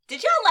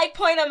Did y'all like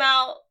Point 'em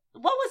Out?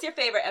 What was your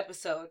favorite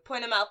episode?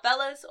 Point 'em Out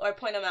Fellas or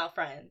Point 'em Out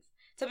Friends?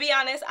 To be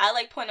honest, I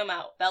like Point 'em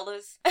Out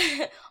Fellas.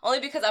 Only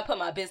because I put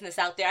my business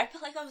out there. I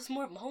feel like I was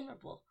more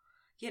vulnerable.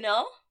 You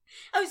know?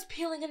 I was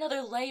peeling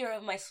another layer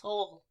of my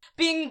soul.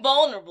 Being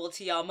vulnerable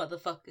to y'all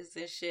motherfuckers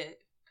and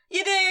shit.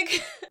 You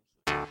dig?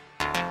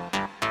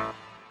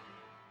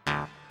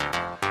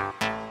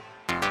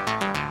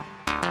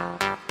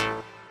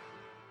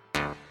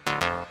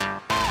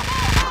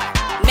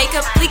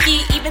 Makeup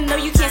leaky, even though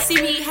you can't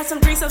see me. Have some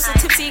drinks, I'm so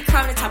tipsy.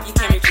 Climb the top, you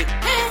can't reach me.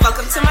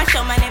 Welcome to my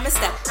show, my name is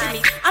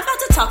Stephanie. I'm about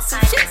to talk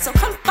some shit, so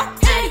come fuck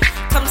me.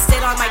 Come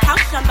sit on my couch,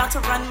 I'm about to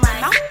run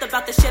my mouth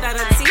about the shit I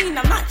done seen.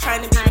 I'm not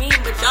trying to be mean,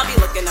 but y'all be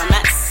looking a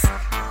mess.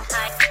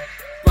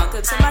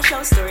 Welcome to my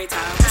show,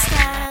 Storytime with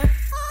Steph.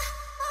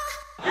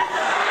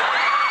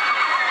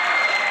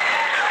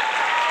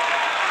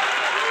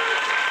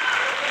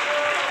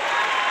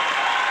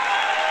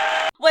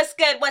 What's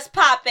good? What's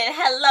poppin'?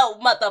 Hello,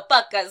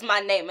 motherfuckers. My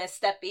name is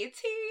Steffi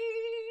T.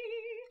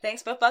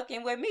 Thanks for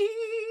fucking with me.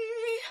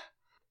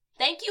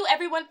 Thank you,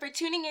 everyone, for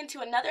tuning in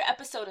to another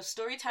episode of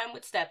Storytime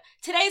with Steph.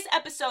 Today's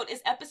episode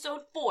is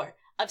episode 4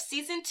 of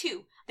season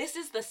 2. This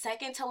is the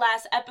second to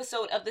last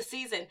episode of the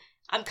season.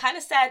 I'm kind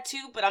of sad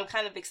too, but I'm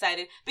kind of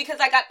excited because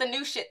I got the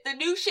new shit. The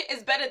new shit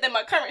is better than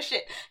my current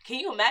shit. Can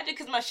you imagine?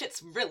 Because my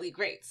shit's really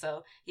great.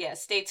 So yeah,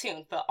 stay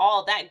tuned for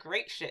all that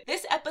great shit.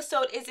 This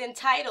episode is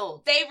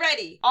entitled Stay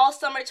Ready All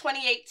Summer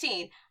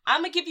 2018.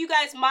 I'm going to give you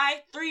guys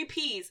my 3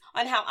 Ps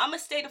on how I'm going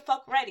to stay the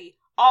fuck ready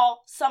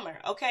all summer,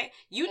 okay?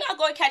 You not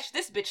going to catch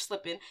this bitch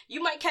slipping.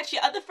 You might catch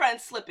your other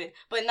friends slipping,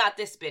 but not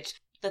this bitch.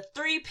 The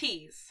 3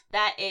 Ps.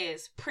 That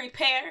is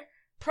prepare,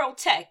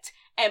 protect,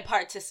 and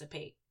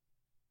participate.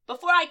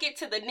 Before I get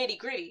to the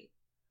nitty-gritty,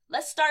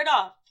 let's start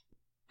off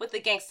with the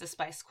Gangsta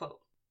Spice quote.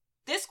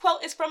 This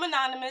quote is from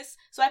Anonymous,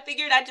 so I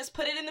figured I'd just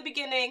put it in the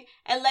beginning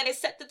and let it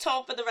set the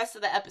tone for the rest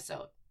of the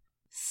episode.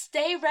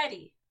 Stay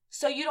ready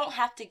so you don't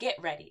have to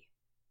get ready.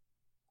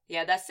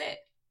 Yeah, that's it.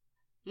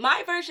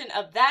 My version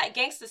of that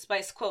Gangsta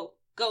Spice quote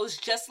goes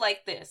just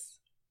like this.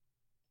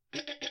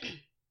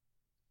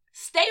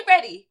 Stay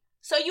ready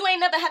so you ain't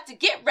never have to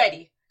get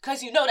ready,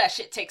 because you know that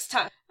shit takes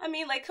time. I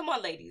mean, like, come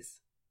on, ladies.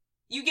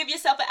 You give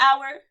yourself an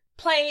hour,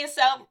 playing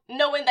yourself,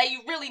 knowing that you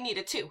really need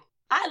it too.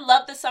 I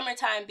love the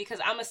summertime because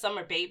I'm a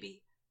summer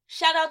baby.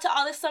 Shout out to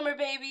all the summer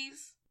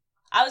babies.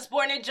 I was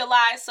born in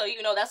July, so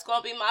you know that's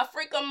gonna be my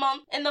freaking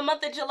month. In the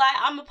month of July,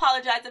 I'm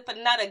apologizing for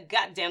not a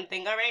goddamn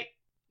thing, alright?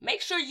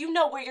 Make sure you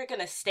know where you're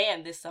gonna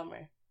stand this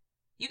summer.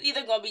 You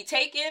either gonna be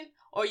taken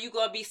or you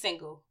gonna be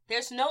single.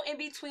 There's no in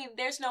between.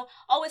 There's no,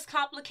 oh, it's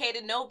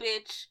complicated. No,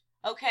 bitch.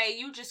 Okay,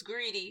 you just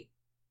greedy.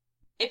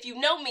 If you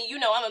know me, you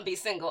know I'm gonna be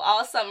single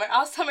all summer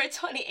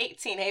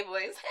 2018, hey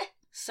boys.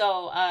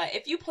 So,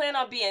 if you plan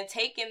on being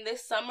taken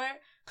this summer,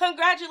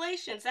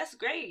 congratulations, that's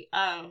great.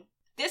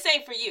 This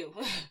ain't for you.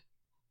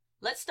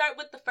 Let's start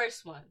with the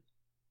first one.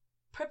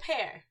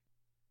 Prepare.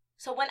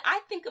 So when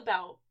I think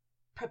about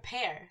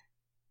prepare,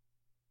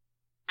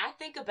 I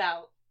think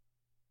about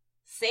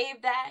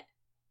save that,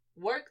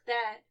 work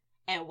that,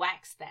 and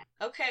wax that.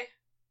 Okay?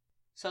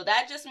 So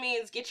that just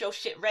means get your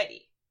shit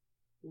ready.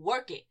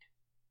 Work it.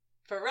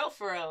 For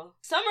real.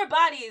 Summer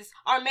bodies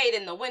are made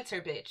in the winter,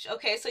 bitch.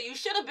 Okay, so you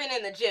should have been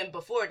in the gym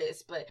before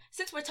this, but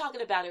since we're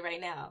talking about it right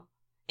now,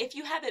 if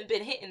you haven't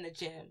been hitting the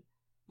gym,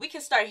 we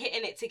can start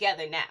hitting it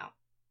together now.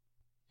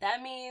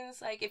 That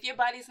means, like, if your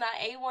body's not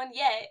A1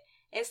 yet,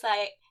 it's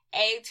like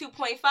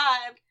A2.5,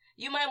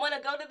 you might want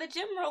to go to the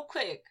gym real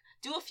quick.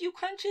 Do a few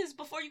crunches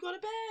before you go to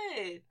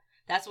bed.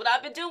 That's what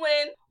I've been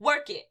doing.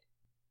 Work it.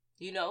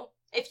 You know,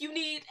 if you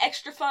need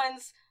extra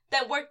funds,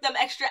 then work them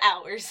extra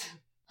hours.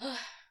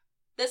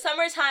 The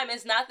summertime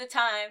is not the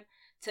time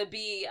to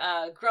be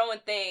growing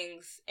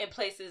things in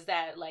places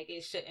that, like,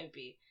 it shouldn't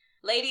be.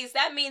 Ladies,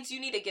 that means you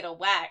need to get a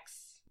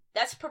wax.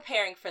 That's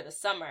preparing for the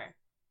summer.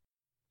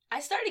 I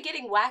started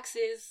getting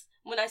waxes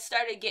when I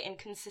started getting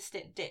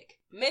consistent dick.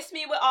 Miss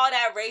me with all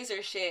that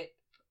razor shit.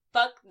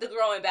 Fuck the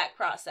growing back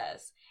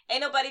process.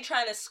 Ain't nobody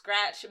trying to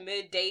scratch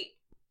mid-date.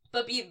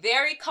 But be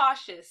very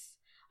cautious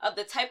of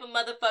the type of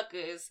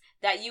motherfuckers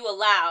that you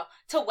allow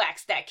to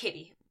wax that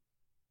kitty.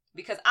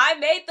 Because I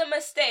made the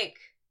mistake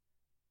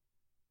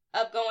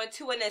of going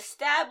to an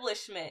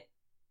establishment.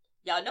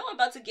 Y'all know I'm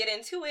about to get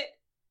into it.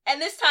 And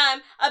this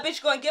time, a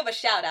bitch gonna give a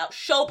shout out.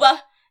 Shoba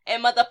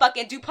and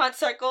motherfucking DuPont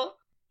Circle.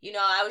 You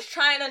know, I was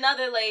trying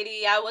another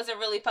lady. I wasn't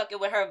really fucking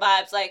with her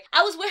vibes. Like,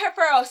 I was with her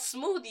for a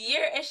smooth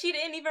year and she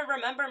didn't even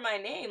remember my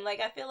name. Like,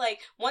 I feel like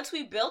once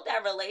we built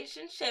that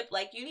relationship,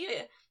 like, you need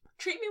to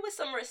treat me with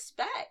some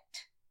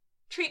respect.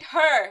 Treat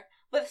her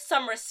with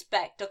some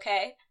respect,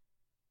 okay?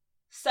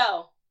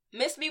 So,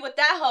 missed me with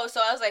that hoe,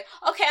 so I was like,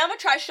 okay, I'm gonna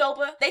try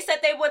Shoba. They said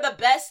they were the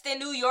best in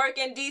New York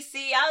and DC.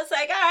 I was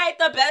like, alright,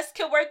 the best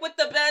can work with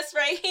the best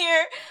right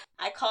here.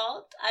 I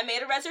called, I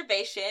made a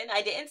reservation.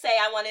 I didn't say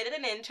I wanted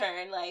an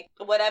intern, like,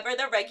 whatever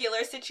the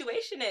regular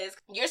situation is.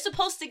 You're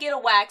supposed to get a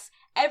wax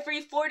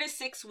every 4 to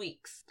 6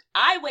 weeks.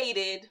 I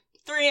waited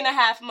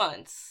 3.5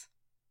 months.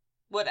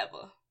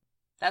 Whatever.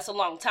 That's a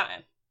long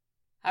time.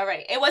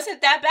 Alright, it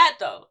wasn't that bad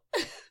though.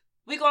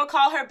 gonna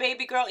call her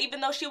baby girl,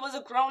 even though she was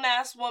a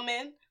grown-ass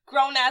woman.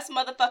 Grown-ass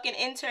motherfucking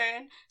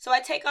intern. So I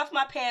take off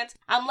my pants.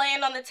 I'm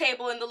laying on the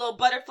table in the little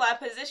butterfly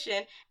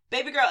position.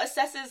 Baby girl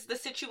assesses the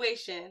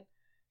situation.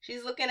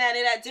 She's looking at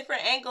it at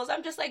different angles.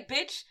 I'm just like,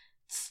 bitch,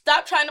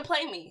 stop trying to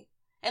play me.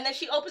 And then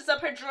she opens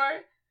up her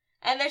drawer.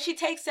 And then she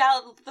takes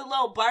out the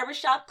little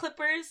barbershop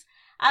clippers.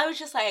 I was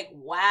just like,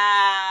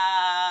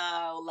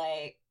 wow.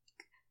 Like,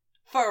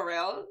 for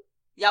real?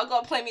 Y'all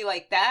gonna play me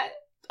like that?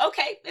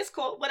 Okay, it's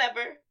cool.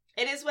 Whatever.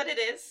 It is what it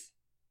is.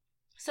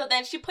 So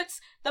then she puts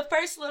the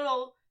first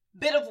little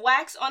bit of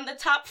wax on the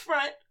top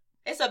front.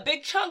 It's a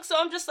big chunk, so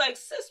I'm just like,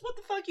 sis, what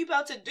the fuck you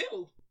about to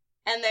do?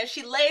 And then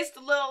she lays the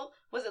little,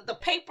 the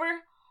paper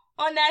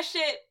on that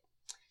shit.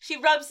 She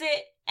rubs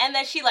it, and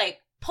then she, like,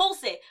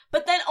 pulls it,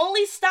 but then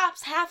only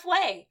stops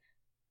halfway.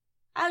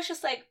 I was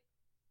just like,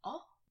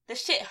 oh, the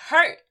shit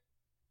hurt.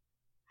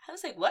 I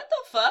was like, what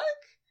the fuck?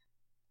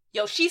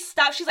 Yo, she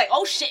stopped. She's like,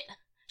 oh, shit.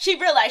 She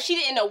realized she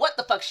didn't know what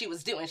the fuck she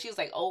was doing. She was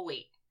like, oh,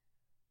 wait.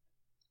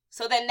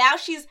 So then now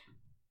she's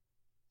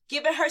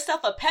giving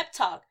herself a pep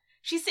talk.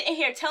 She's sitting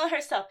here telling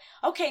herself,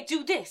 okay,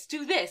 do this,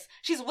 do this.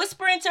 She's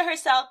whispering to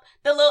herself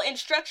the little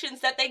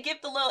instructions that they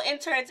give the little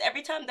interns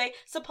every time they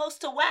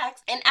supposed to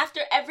wax. And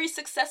after every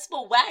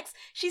successful wax,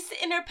 she's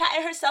sitting there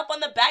patting herself on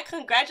the back,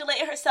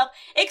 congratulating herself.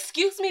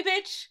 Excuse me,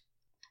 bitch.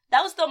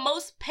 That was the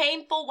most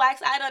painful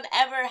wax I done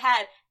ever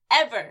had,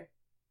 ever.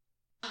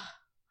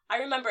 I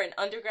remember in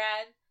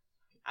undergrad,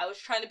 I was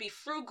trying to be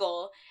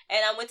frugal,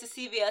 and I went to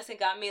CVS and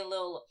got me a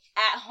little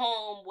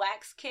at-home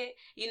wax kit.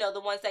 You know, the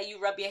ones that you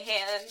rub your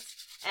hands,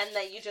 and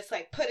then you just,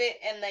 like, put it,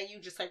 and then you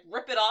just, like,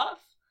 rip it off.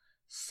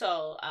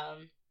 So, I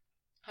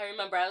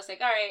remember I was like,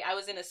 all right, I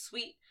was in a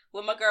suite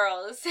with my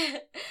girls.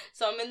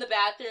 So I'm in the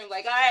bathroom,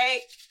 like, all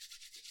right.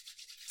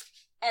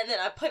 And then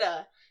I put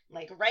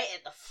right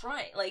at the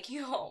front, like,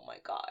 oh my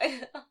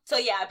God. So,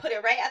 yeah, I put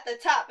it right at the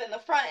top in the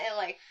front, and,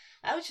 like,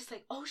 I was just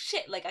like, oh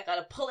shit, like, I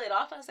gotta pull it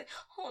off. I was like,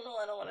 oh no,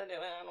 I don't wanna do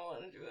it, I don't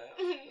wanna do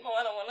it. No,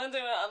 I don't wanna do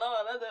it, I don't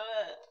wanna do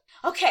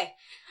it. Okay,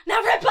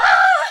 now rip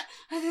off!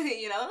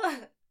 You know?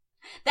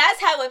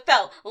 That's how it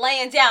felt,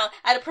 laying down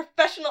at a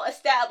professional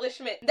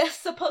establishment that's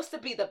supposed to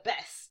be the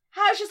best.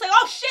 I was just like,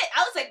 oh shit!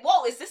 I was like,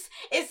 whoa, is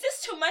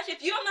this too much?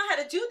 If you don't know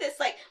how to do this,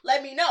 like,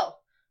 let me know.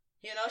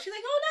 You know? She's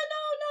like, oh,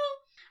 no.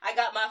 I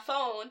got my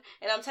phone,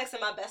 and I'm texting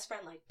my best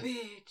friend like,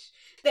 bitch,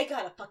 they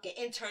got a fucking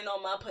intern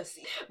on my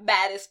pussy.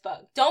 Bad as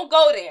fuck. Don't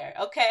go there,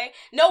 okay?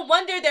 No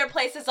wonder their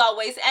place is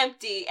always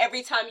empty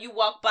every time you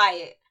walk by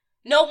it.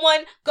 No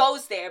one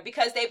goes there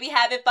because they be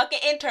having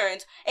fucking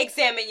interns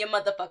examine your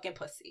motherfucking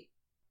pussy.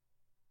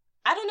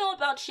 I don't know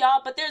about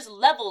y'all, but there's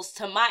levels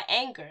to my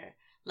anger.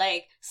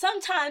 Like,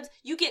 sometimes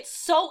you get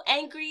so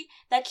angry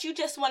that you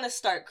just want to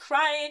start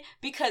crying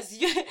because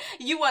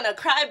you want to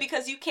cry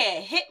because you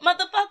can't hit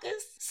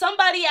motherfuckers.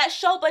 Somebody at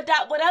Shoba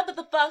whatever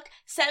the fuck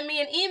sent me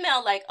an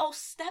email like, oh,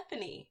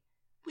 Stephanie,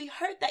 we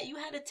heard that you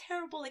had a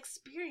terrible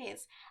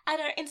experience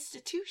at our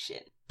institution.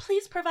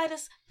 Please provide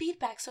us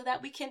feedback so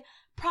that we can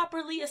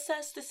properly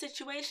assess the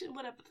situation,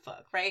 whatever the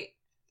fuck, right?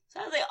 So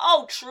I was like,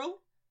 oh, true.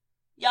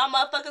 Y'all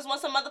motherfuckers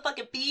want some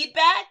motherfucking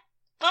feedback?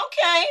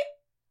 Okay.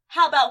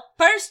 How about,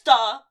 first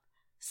off,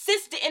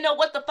 sis didn't know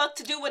what the fuck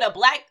to do with a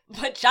black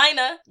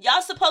vagina.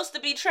 Y'all supposed to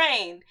be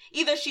trained.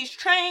 Either she's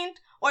trained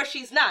or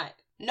she's not.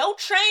 No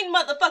trained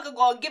motherfucker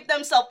gonna give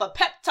themselves a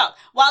pep talk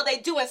while they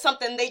doing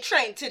something they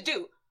trained to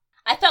do.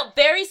 I felt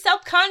very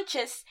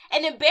self-conscious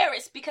and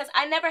embarrassed because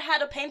I never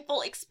had a painful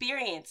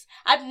experience.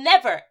 I've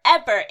never,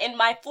 ever in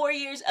my 4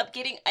 years of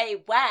getting a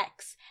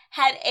wax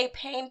had a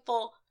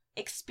painful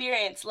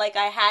experience like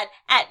I had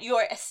at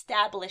your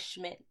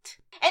establishment.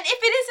 And if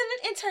it isn't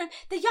an intern,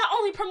 then y'all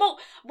only promote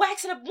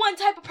waxing up one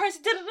type of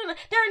person. There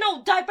are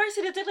no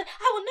diversity.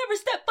 I will never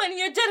step foot in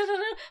your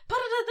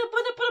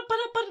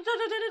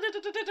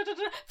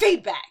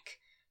feedback.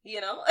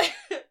 You know?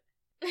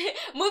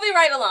 Moving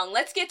right along,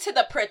 let's get to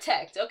the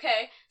protect,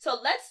 okay? So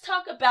let's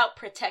talk about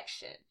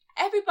protection.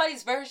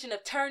 Everybody's version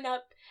of turn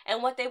up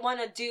and what they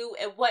want to do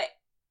and what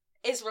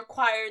is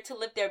required to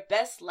live their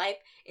best life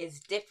is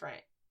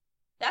different.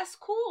 That's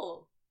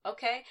cool,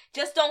 okay?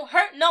 Just don't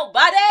hurt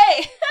nobody.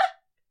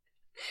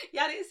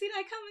 Y'all didn't see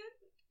that coming?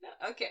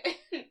 No?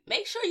 Okay.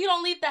 Make sure you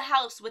don't leave the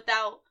house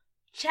without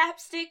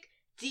chapstick,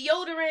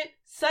 deodorant,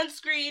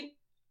 sunscreen,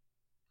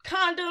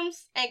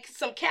 condoms, and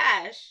some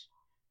cash.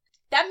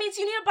 That means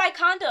you need to buy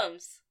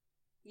condoms,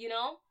 you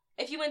know?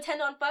 If you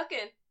intend on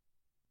fucking.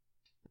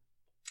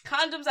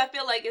 Condoms, I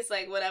feel like it's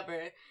like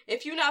whatever.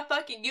 If you're not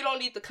fucking, you don't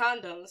need the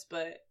condoms,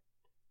 but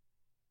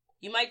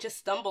you might just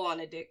stumble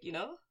on a dick, you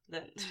know?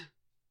 Then...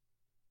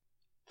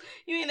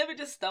 You ain't never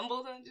just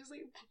stumbled and just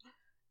like,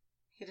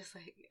 he just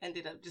like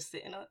ended up just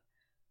sitting up.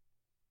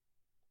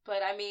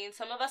 But I mean,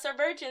 some of us are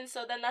virgins,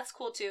 so then that's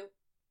cool too.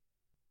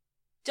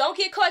 Don't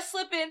get caught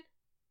slipping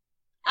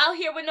out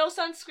here with no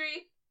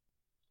sunscreen.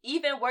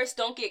 Even worse,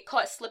 don't get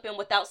caught slipping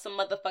without some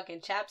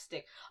motherfucking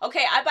chapstick.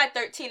 Okay, I buy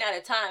 13 at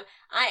a time.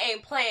 I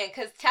ain't playing,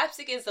 because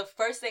chapstick is the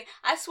first thing.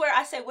 I swear,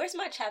 I say, where's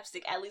my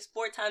chapstick? At least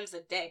 4 times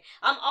a day.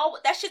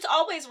 That shit's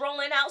always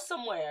rolling out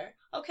somewhere.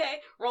 Okay?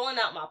 Rolling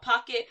out my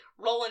pocket,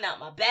 rolling out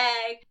my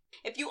bag.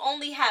 If you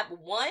only have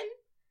one,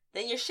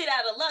 then you're shit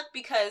out of luck,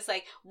 because,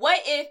 like,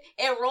 what if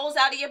it rolls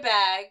out of your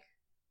bag,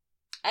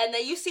 and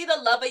then you see the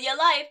love of your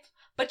life,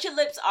 but your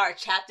lips are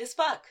chapped as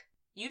fuck?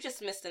 You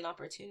just missed an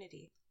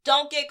opportunity.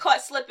 Don't get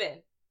caught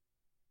slipping.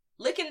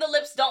 Licking the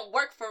lips don't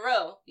work for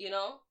real, you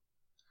know?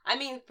 I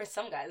mean, for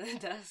some guys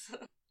it does.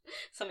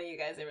 Some of you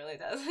guys it really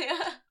does.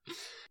 Yeah.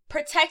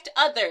 Protect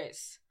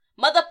others.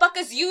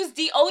 Motherfuckers use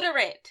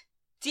deodorant.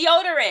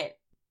 Deodorant.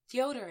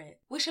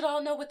 We should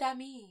all know what that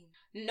means.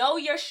 Know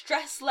your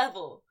stress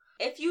level.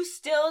 If you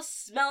still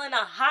smelling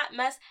a hot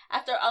mess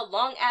after a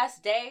long ass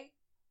day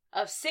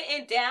of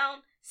sitting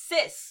down,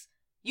 sis,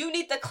 you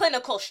need the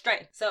clinical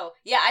strength. So,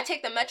 yeah, I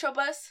take the Metro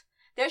bus.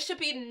 There should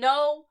be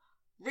no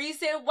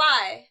reason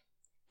why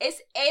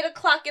it's 8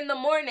 o'clock in the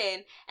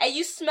morning and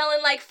you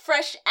smelling like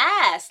fresh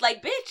ass,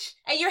 like bitch,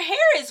 and your hair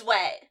is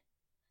wet.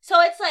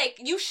 So it's like,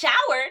 you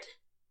showered.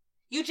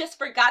 You just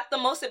forgot the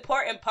most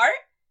important part.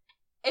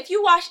 If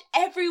you wash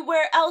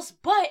everywhere else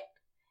but,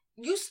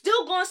 you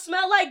still gonna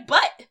smell like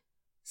butt.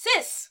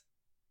 Sis,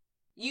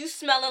 you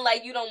smelling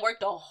like you done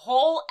worked a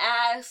whole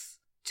ass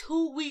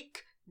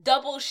 2-week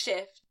double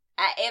shift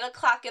at 8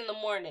 o'clock in the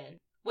morning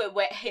with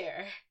wet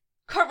hair.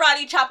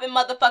 Karate chopping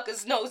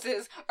motherfuckers'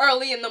 noses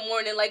early in the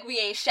morning like we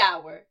ain't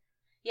showered.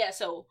 Yeah,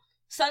 so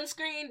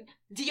sunscreen,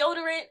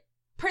 deodorant,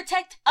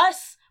 protect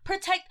us.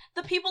 Protect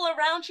the people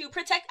around you.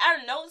 Protect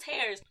our nose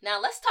hairs.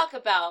 Now let's talk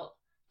about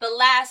the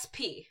last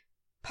P.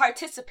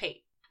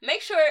 Participate.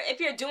 Make sure if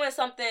you're doing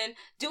something,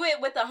 do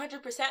it with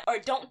 100% or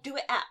don't do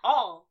it at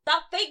all.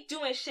 Stop fake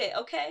doing shit,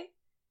 okay?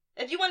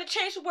 If you want to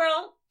change the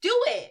world, do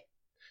it.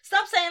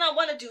 Stop saying I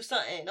want to do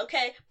something,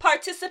 okay?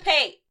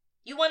 Participate.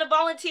 You want to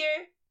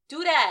volunteer?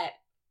 Do that.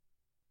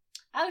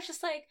 I was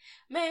just like,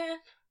 man,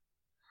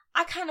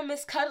 I kind of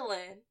miss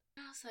cuddling.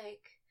 I was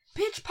like,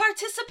 bitch,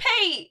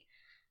 participate.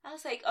 I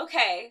was like,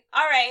 okay,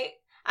 all right.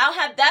 I don't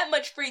have that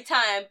much free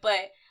time,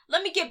 but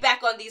let me get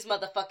back on these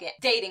motherfucking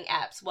dating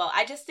apps. Well,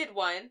 I just did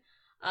one.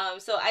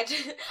 So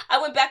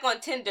I went back on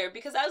Tinder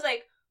because I was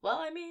like, well,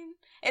 I mean,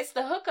 it's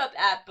the hookup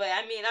app, but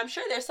I mean, I'm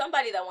sure there's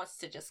somebody that wants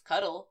to just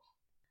cuddle.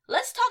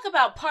 Let's talk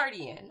about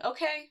partying,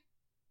 okay?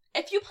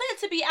 If you plan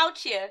to be out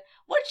here,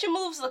 what's your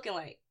moves looking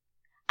like?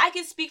 I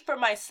can speak for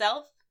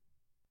myself.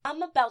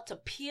 I'm about to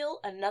peel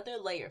another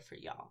layer for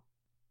y'all.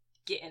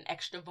 Getting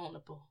extra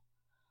vulnerable.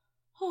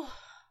 Whew.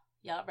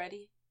 Y'all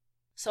ready?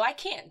 So I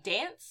can't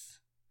dance.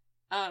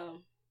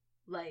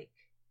 Like,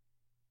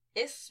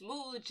 it's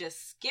smooth,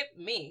 just skip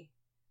me.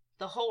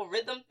 The whole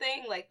rhythm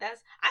thing, like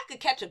I could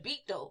catch a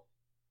beat though.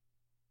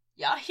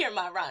 Y'all hear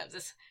my rhymes.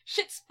 This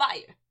shit's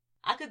fire.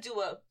 I could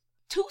do a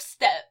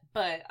 2-step,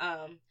 but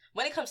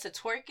when it comes to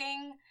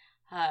twerking,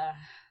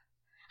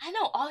 I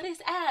know all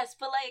this ass,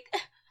 but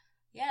like,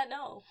 yeah,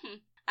 no.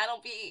 I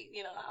don't be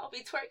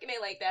twerking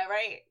it like that,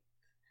 right?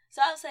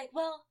 So I was like,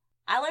 well,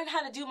 I learned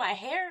how to do my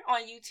hair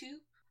on YouTube.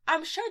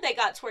 I'm sure they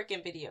got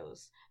twerking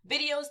videos.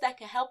 Videos that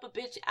can help a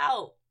bitch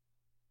out.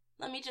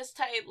 Let me just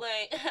type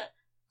like,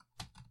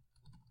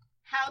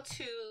 how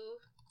to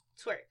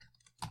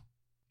twerk.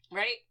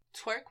 Right?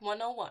 Twerk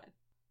 101.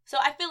 So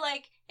I feel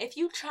like if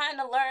you trying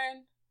to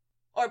learn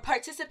or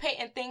participate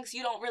in things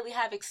you don't really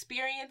have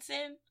experience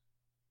in,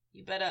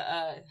 you better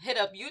hit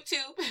up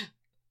YouTube.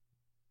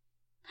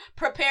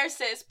 Prepare,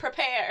 sis,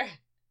 prepare.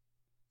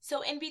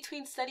 So in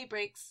between study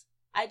breaks,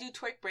 I do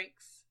twerk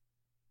breaks.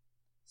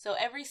 So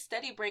every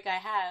study break I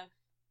have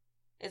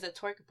is a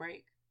twerk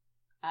break.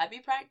 I be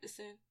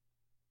practicing.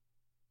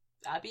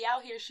 I be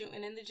out here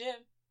shooting in the gym.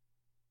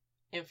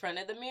 In front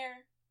of the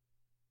mirror.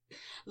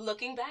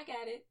 Looking back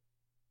at it.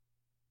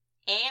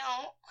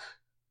 And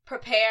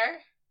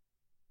prepare,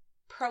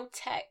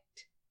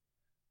 protect,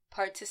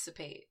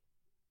 participate.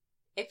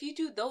 If you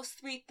do those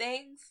 3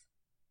 things,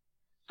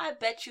 I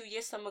bet you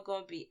your summer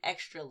gonna be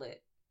extra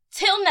lit.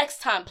 Till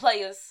next time,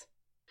 players.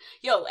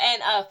 Yo,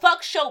 and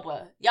fuck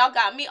Shoba. Y'all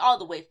got me all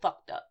the way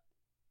fucked up.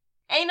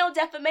 Ain't no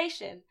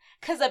defamation,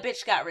 cause a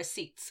bitch got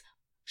receipts.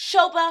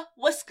 Shoba,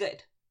 what's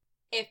good?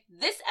 If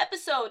this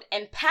episode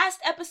and past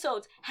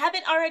episodes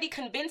haven't already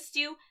convinced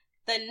you,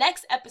 the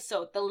next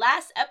episode, the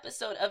last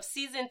episode of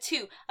season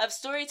 2 of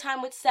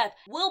Storytime with Seth,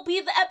 will be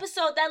the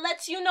episode that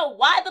lets you know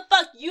why the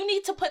fuck you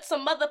need to put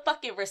some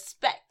motherfucking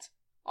respect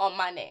on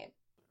my name.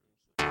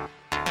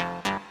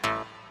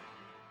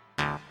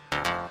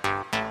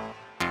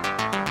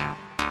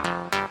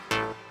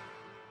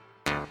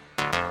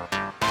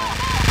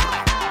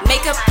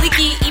 Makeup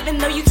leaky, even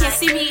though you can't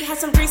see me. Have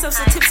some drinks, I'm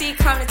so tipsy,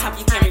 climb the top,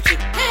 you can't retreat.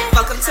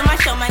 Welcome to my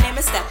show, my name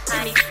is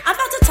Stephanie. I'm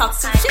about to talk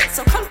some shit,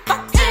 so come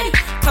fuck with me.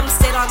 Come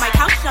sit on my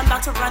couch, I'm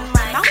about to run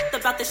my mouth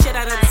about the shit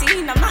I done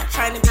seen. I'm not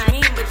trying to be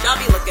mean, but y'all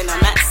be looking a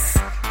mess.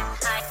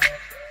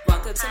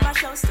 Welcome to my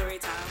show, Story